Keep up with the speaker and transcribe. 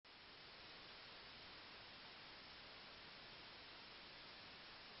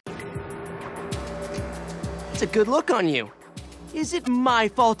That's a good look on you. Is it my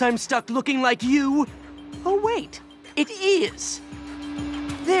fault I'm stuck looking like you? Oh, wait. It is.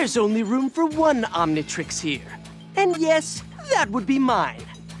 There's only room for one Omnitrix here. And yes, that would be mine.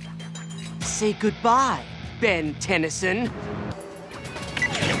 Say goodbye, Ben Tennyson.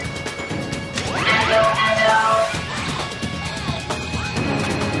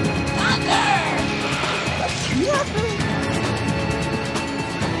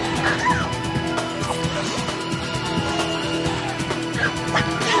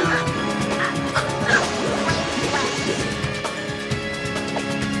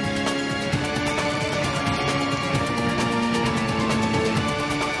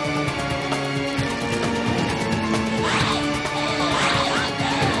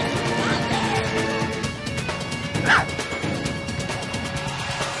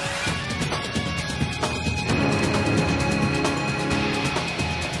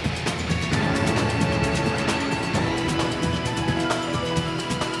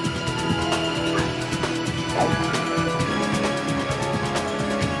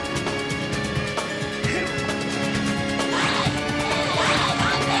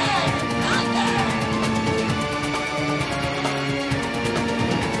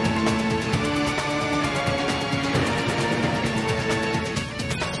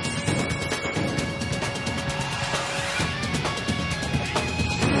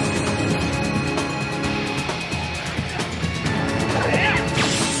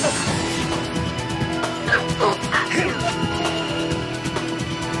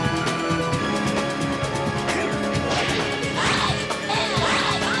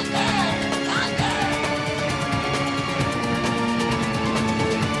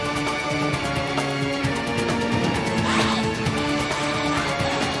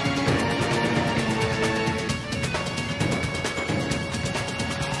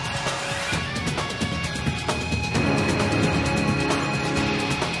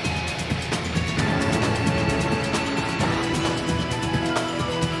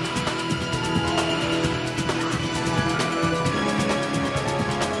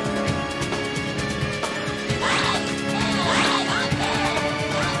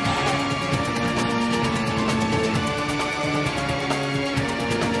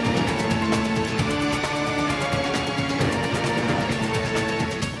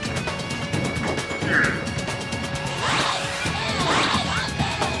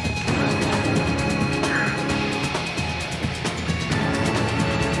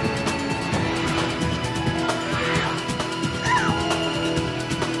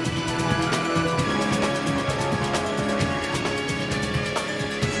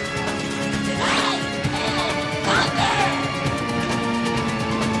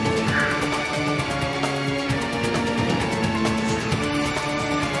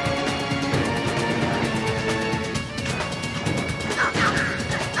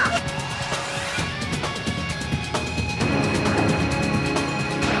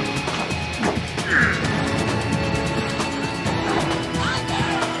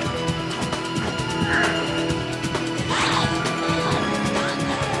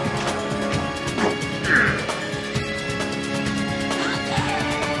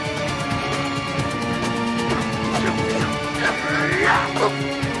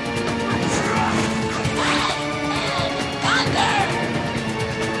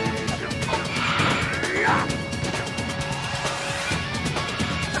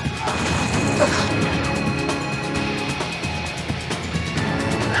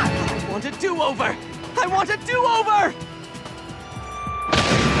 do-over! I want a do-over!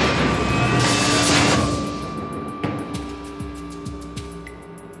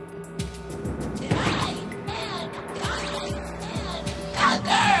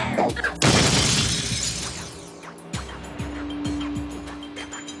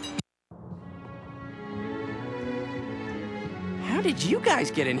 How did you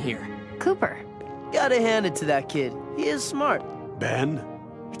guys get in here? Cooper. Gotta hand it to that kid. He is smart. Ben?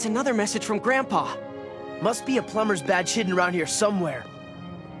 It's another message from Grandpa. Must be a plumber's badge hidden around here somewhere.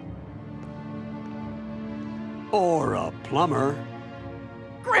 Or a plumber.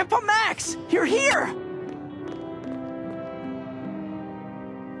 Grandpa Max! You're here!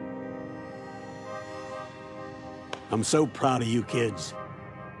 I'm so proud of you kids.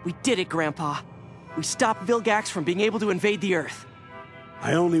 We did it, Grandpa. We stopped Vilgax from being able to invade the Earth.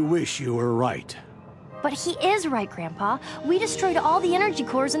 I only wish you were right. But he is right, Grandpa. We destroyed all the energy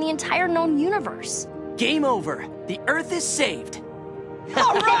cores in the entire known universe. Game over. The Earth is saved.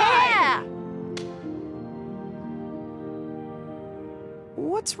 All right!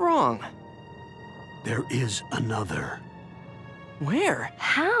 What's wrong? There is another. Where?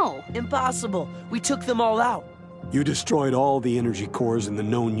 How? Impossible. We took them all out. You destroyed all the energy cores in the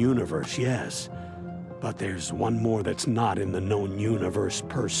known universe, yes. But there's one more that's not in the known universe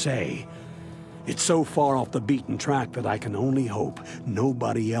per se. It's so far off the beaten track that I can only hope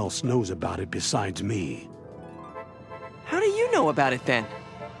nobody else knows about it besides me. How do you know about it then?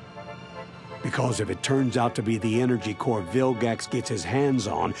 Because if it turns out to be the energy core Vilgax gets his hands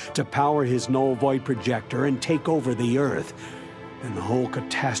on to power his null void projector and take over the Earth, then the whole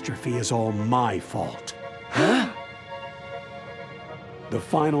catastrophe is all my fault. Huh? The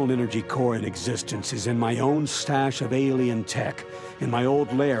final energy core in existence is in my own stash of alien tech, in my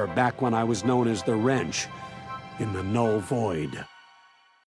old lair back when I was known as the Wrench, in the Null Void.